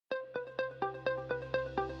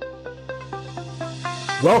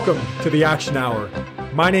Welcome to the Action Hour.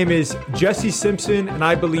 My name is Jesse Simpson, and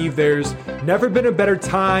I believe there's never been a better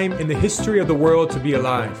time in the history of the world to be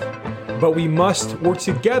alive. But we must work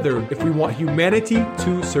together if we want humanity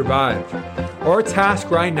to survive. Our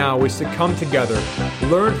task right now is to come together,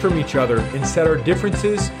 learn from each other, and set our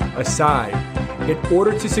differences aside. In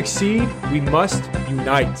order to succeed, we must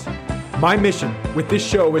unite. My mission with this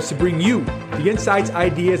show is to bring you the insights,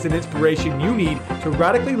 ideas, and inspiration you need to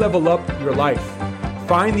radically level up your life.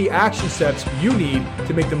 Find the action steps you need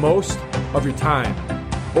to make the most of your time.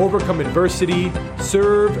 Overcome adversity,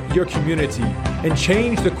 serve your community, and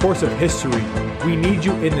change the course of history. We need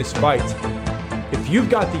you in this fight. If you've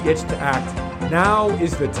got the itch to act, now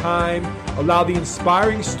is the time. Allow the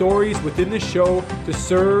inspiring stories within the show to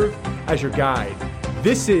serve as your guide.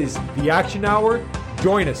 This is the Action Hour.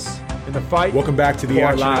 Join us in the fight. Welcome back to the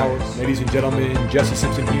Action Hour. Ladies and gentlemen, Jesse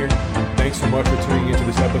Simpson here. Thanks so much for tuning into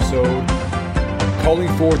this episode.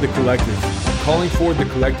 Calling forward the collective. Calling forward the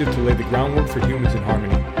collective to lay the groundwork for humans in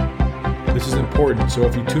harmony. This is important, so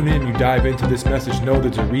if you tune in, you dive into this message, know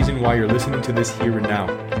there's a reason why you're listening to this here and now.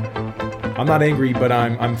 I'm not angry, but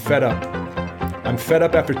I'm fed up. I'm fed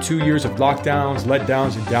up after 2 years of lockdowns,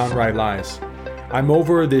 letdowns, and downright lies. I'm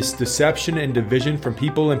over this deception and division from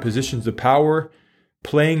people in positions of power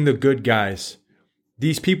playing the good guys.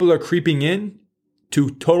 These people are creeping in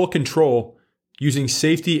to total control using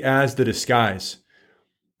safety as the disguise.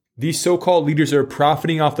 These so-called leaders are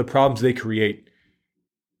profiting off the problems they create.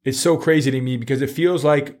 It's so crazy to me because it feels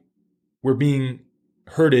like we're being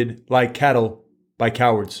herded like cattle by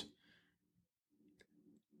cowards.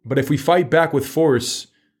 But if we fight back with force,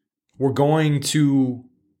 we're going to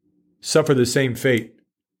suffer the same fate.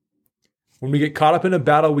 When we get caught up in a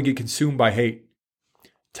battle, we get consumed by hate.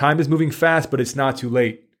 Time is moving fast, but it's not too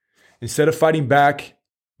late. Instead of fighting back,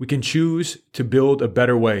 we can choose to build a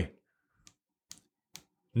better way.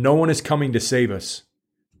 No one is coming to save us.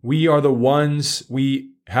 We are the ones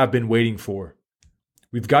we have been waiting for.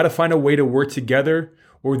 We've got to find a way to work together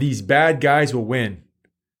or these bad guys will win.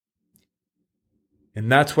 And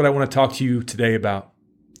that's what I want to talk to you today about.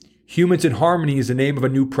 Humans in Harmony is the name of a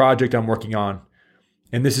new project I'm working on.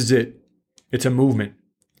 And this is it. It's a movement.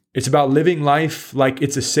 It's about living life like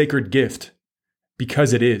it's a sacred gift.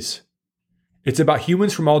 Because it is. It's about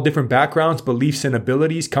humans from all different backgrounds, beliefs, and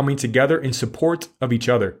abilities coming together in support of each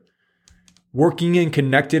other. Working in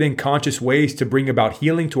connected and conscious ways to bring about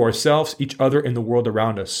healing to ourselves, each other, and the world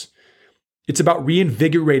around us. It's about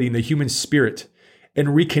reinvigorating the human spirit and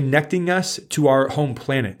reconnecting us to our home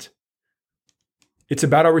planet. It's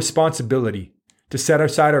about our responsibility to set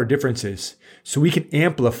aside our differences so we can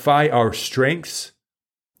amplify our strengths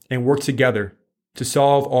and work together to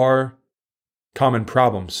solve our common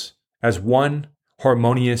problems as one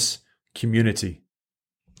harmonious community.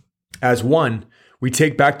 As one, we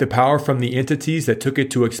take back the power from the entities that took it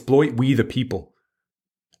to exploit we the people.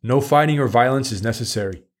 No fighting or violence is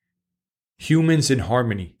necessary. Humans in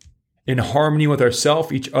harmony with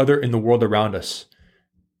ourselves, each other, and the world around us.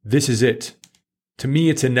 This is it. To me,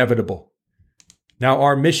 it's inevitable. Now,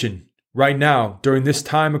 our mission right now, during this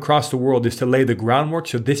time across the world, is to lay the groundwork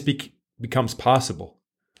so this becomes possible.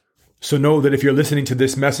 So know that if you're listening to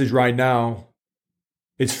this message right now,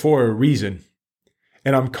 it's for a reason.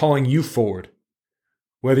 And I'm calling you forward.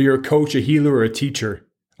 Whether you're a coach, a healer, or a teacher,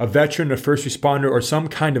 a veteran, a first responder, or some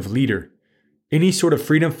kind of leader, any sort of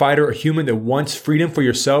freedom fighter or human that wants freedom for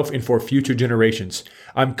yourself and for future generations,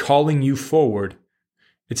 I'm calling you forward.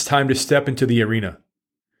 It's time to step into the arena.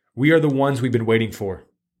 We are the ones we've been waiting for.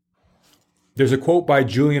 There's a quote by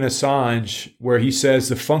Julian Assange where he says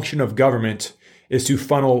the function of government is to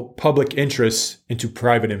funnel public interests into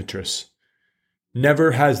private interests.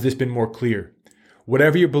 Never has this been more clear.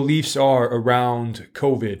 Whatever your beliefs are around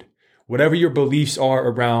COVID, whatever your beliefs are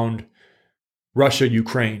around Russia,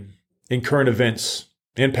 Ukraine, and current events,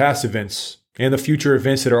 and past events, and the future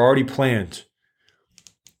events that are already planned,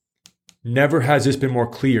 never has this been more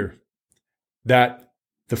clear that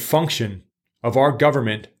the function of our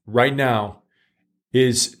government right now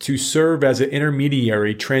is to serve as an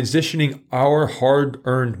intermediary, transitioning our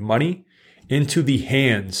hard-earned money into the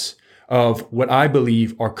hands of what I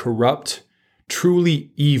believe are corrupt,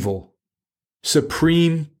 truly evil,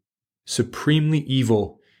 supremely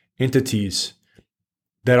evil entities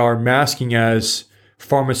that are masking as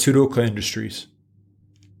pharmaceutical industries,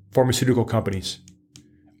 pharmaceutical companies.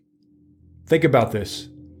 Think about this.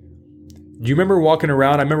 Do you remember walking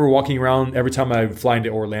around? I remember walking around every time I fly into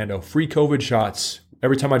Orlando. Free COVID shots.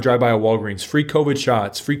 Every time I drive by a Walgreens. Free COVID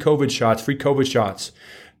shots. Free COVID shots. Free COVID shots.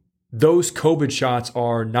 Those COVID shots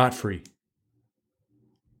are not free.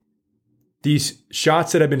 These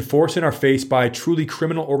shots that have been forced in our face by truly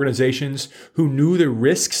criminal organizations who knew the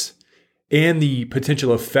risks and the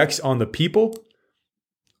potential effects on the people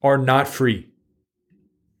are not free.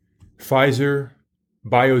 Pfizer,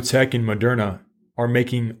 BioNTech, and Moderna are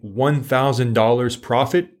making $1,000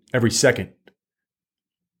 profit every second.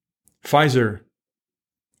 Pfizer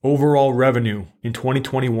overall revenue in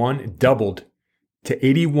 2021 doubled to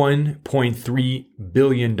 $81.3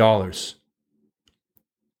 billion.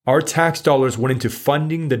 Our tax dollars went into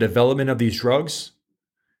funding the development of these drugs,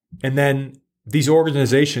 and then these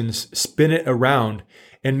organizations spin it around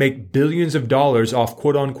and make billions of dollars off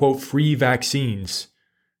quote unquote free vaccines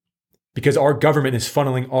because our government is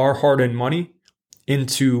funneling our hard-earned money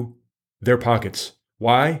into their pockets.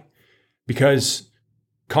 Why? Because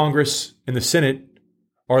Congress and the Senate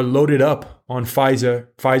are loaded up on Pfizer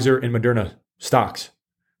and Moderna stocks.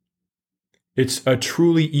 It's a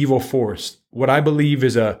truly evil force. What I believe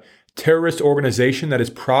is a terrorist organization that is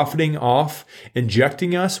profiting off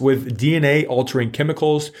injecting us with DNA-altering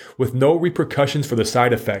chemicals with no repercussions for the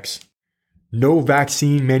side effects. No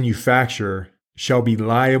vaccine manufacturer shall be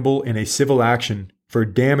liable in a civil action for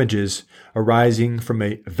damages arising from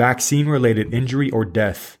a vaccine-related injury or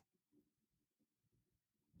death.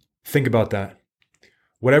 Think about that.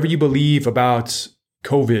 Whatever you believe about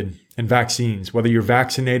COVID and vaccines, whether you're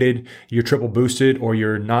vaccinated, you're triple boosted, or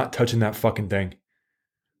you're not touching that fucking thing.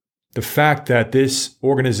 The fact that this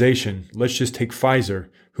organization, let's just take Pfizer,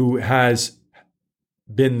 who has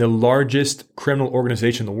been the largest criminal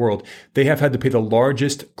organization in the world, they have had to pay the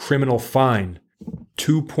largest criminal fine,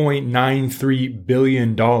 $2.93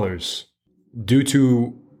 billion, due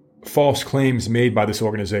to false claims made by this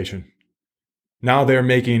organization. Now they're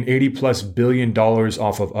making $80+ billion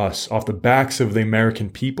off of us, off the backs of the American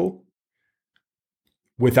people,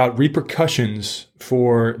 without repercussions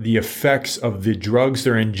for the effects of the drugs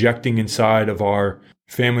they're injecting inside of our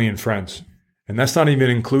family and friends. And that's not even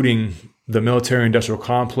including the military-industrial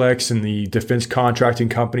complex and the defense contracting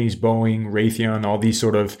companies, Boeing, Raytheon, all these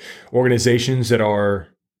sort of organizations that are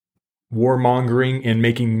warmongering and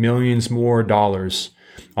making millions more dollars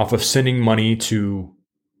off of sending money to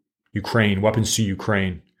Ukraine, weapons to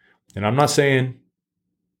Ukraine. And I'm not saying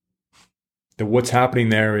that what's happening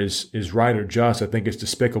there is right or just. I think it's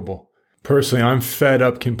despicable. Personally, I'm fed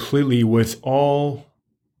up completely with all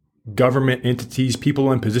government entities,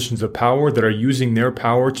 people in positions of power that are using their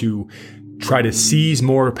power to try to seize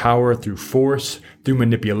more power through force, through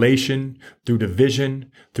manipulation, through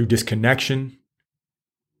division, through disconnection,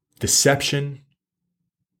 deception,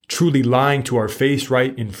 truly lying to our face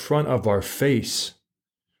right in front of our face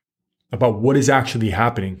about what is actually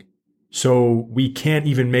happening. So we can't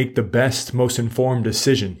even make the best, most informed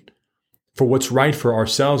decision for what's right for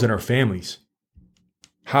ourselves and our families.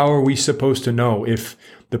 How are we supposed to know if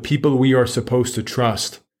the people we are supposed to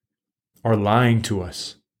trust are lying to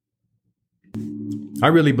us? I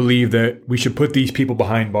really believe that we should put these people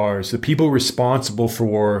behind bars. The people responsible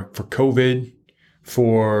for COVID,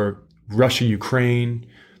 for Russia, Ukraine,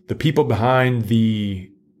 the people behind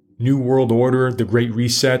the New World Order, the Great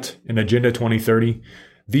Reset, and Agenda 2030,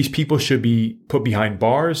 these people should be put behind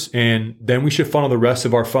bars, and then we should funnel the rest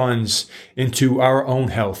of our funds into our own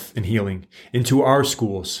health and healing, into our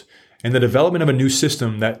schools, and the development of a new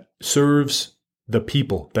system that serves the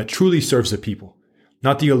people, that truly serves the people.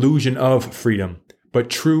 Not the illusion of freedom, but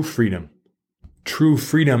true freedom. True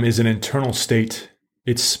freedom is an internal state.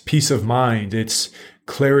 It's peace of mind. It's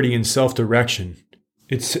clarity and self-direction.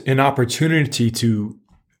 It's an opportunity to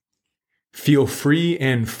feel free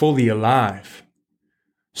and fully alive.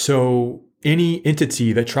 So any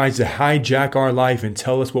entity that tries to hijack our life and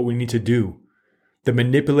tell us what we need to do, that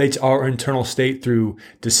manipulates our internal state through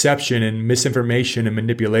deception and misinformation and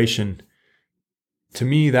manipulation, to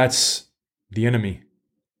me, that's the enemy.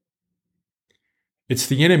 It's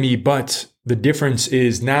the enemy, but the difference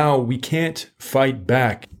is now we can't fight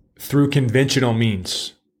back through conventional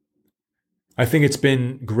means. I think it's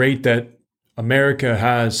been great that America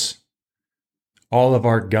has all of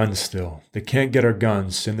our guns still. They can't get our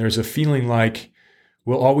guns. And there's a feeling like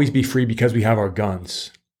we'll always be free because we have our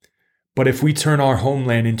guns. But if we turn our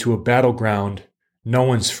homeland into a battleground, no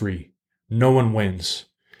one's free. No one wins.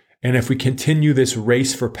 And if we continue this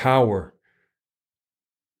race for power,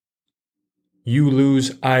 you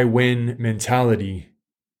lose, I win mentality,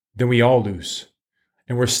 then we all lose.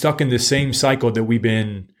 And we're stuck in the same cycle that we've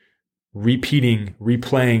been repeating,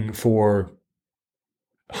 replaying for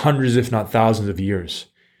hundreds, if not thousands of years.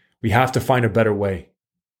 We have to find a better way.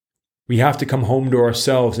 We have to come home to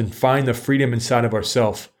ourselves and find the freedom inside of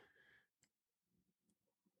ourselves.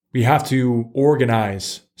 We have to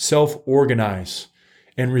organize, self-organize,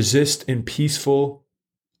 and resist in peaceful,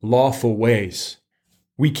 lawful ways.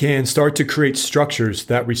 We can start to create structures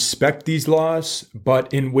that respect these laws,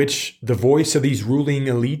 but in which the voice of these ruling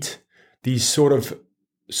elite, these sort of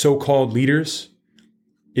so-called leaders,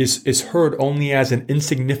 is heard only as an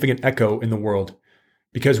insignificant echo in the world,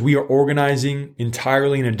 because we are organizing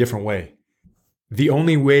entirely in a different way. The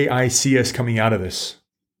only way I see us coming out of this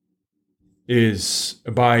is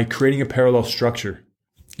by creating a parallel structure,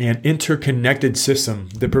 an interconnected system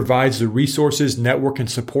that provides the resources, network, and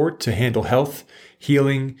support to handle health,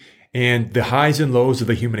 healing, and the highs and lows of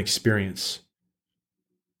the human experience.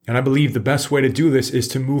 And I believe the best way to do this is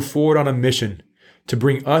to move forward on a mission to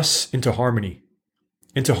bring us into harmony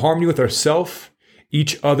with ourselves,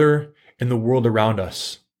 each other, and the world around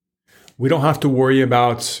us. We don't have to worry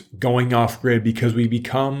about going off grid because we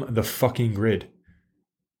become the fucking grid.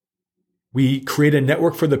 We create a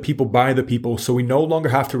network for the people by the people, so we no longer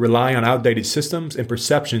have to rely on outdated systems and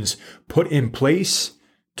perceptions put in place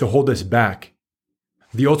to hold us back.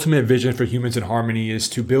 The ultimate vision for Humans in Harmony is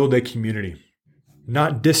to build a community,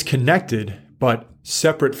 not disconnected, but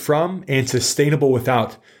separate from and sustainable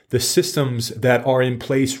without the systems that are in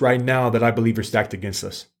place right now that I believe are stacked against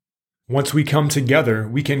us. Once we come together,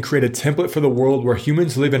 we can create a template for the world where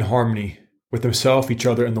humans live in harmony with themselves, each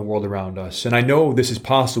other, and the world around us. And I know this is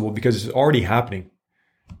possible because it's already happening.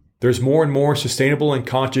 There's more and more sustainable and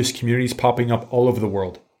conscious communities popping up all over the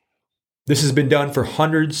world. This has been done for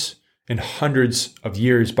hundreds and hundreds of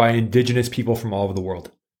years by indigenous people from all over the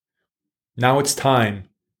world. Now it's time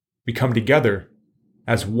we come together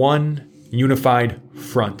as one unified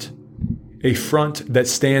front, a front that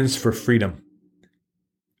stands for freedom.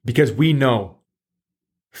 Because we know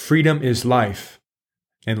freedom is life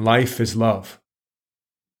and life is love.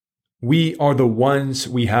 We are the ones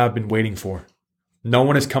we have been waiting for. No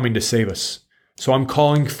one is coming to save us. So I'm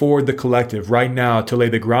calling forward the collective right now to lay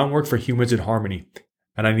the groundwork for Humans in Harmony.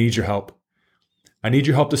 And I need your help. I need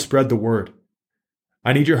your help to spread the word.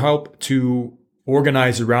 I need your help to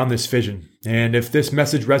organize around this vision. And if this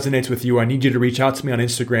message resonates with you, I need you to reach out to me on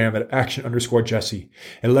Instagram at action_Jesse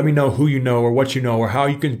and let me know who you know or what you know or how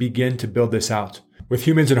you can begin to build this out. With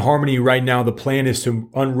Humans in Harmony right now, the plan is to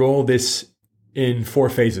unroll this in 4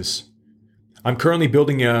 phases. I'm currently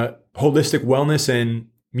building a holistic wellness and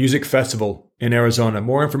music festival in Arizona.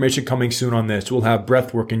 More information coming soon on this. We'll have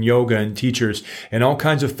breathwork and yoga and teachers and all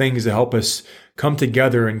kinds of things to help us come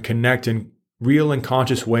together and connect in real and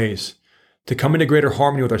conscious ways to come into greater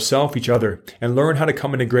harmony with ourselves, each other, and learn how to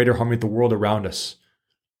come into greater harmony with the world around us.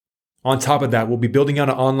 On top of that, we'll be building out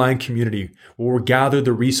an online community where we'll gather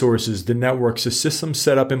the resources, the networks, the systems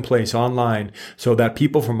set up in place online so that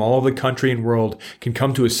people from all over the country and world can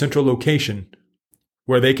come to a central location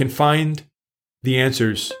where they can find the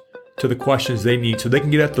answers to the questions they need so they can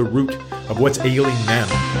get at the root of what's ailing them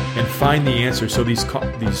and find the answers so these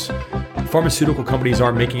pharmaceutical companies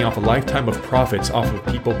aren't making off a lifetime of profits off of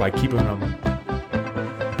people by keeping them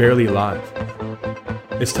barely alive.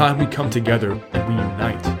 It's time we come together and we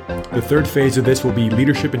unite. The 3rd phase of this will be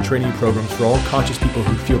leadership and training programs for all conscious people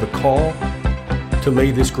who feel the call to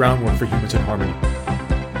lay this groundwork for Humans in Harmony,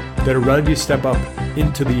 that are ready to step up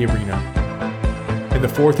into the arena. And the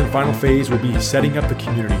 4th and final phase will be setting up the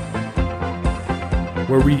community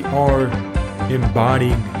where we are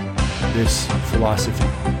embodying this philosophy,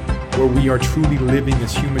 where we are truly living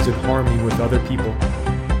as humans in harmony with other people,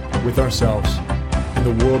 with ourselves, and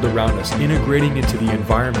the world around us, integrating into the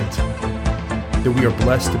environment that we are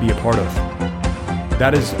blessed to be a part of.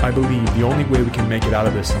 That is, I believe, the only way we can make it out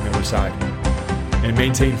of this on the other side and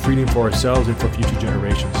maintain freedom for ourselves and for future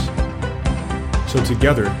generations. So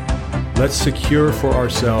together, let's secure for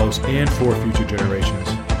ourselves and for future generations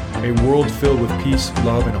a world filled with peace,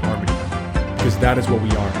 love, and harmony, because that is what we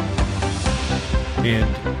are.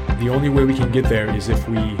 And the only way we can get there is if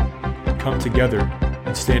we come together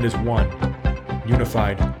and stand as one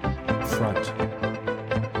unified front.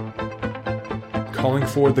 Calling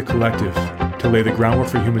forward the collective to lay the groundwork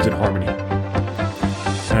for Humans in Harmony.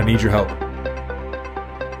 And I need your help.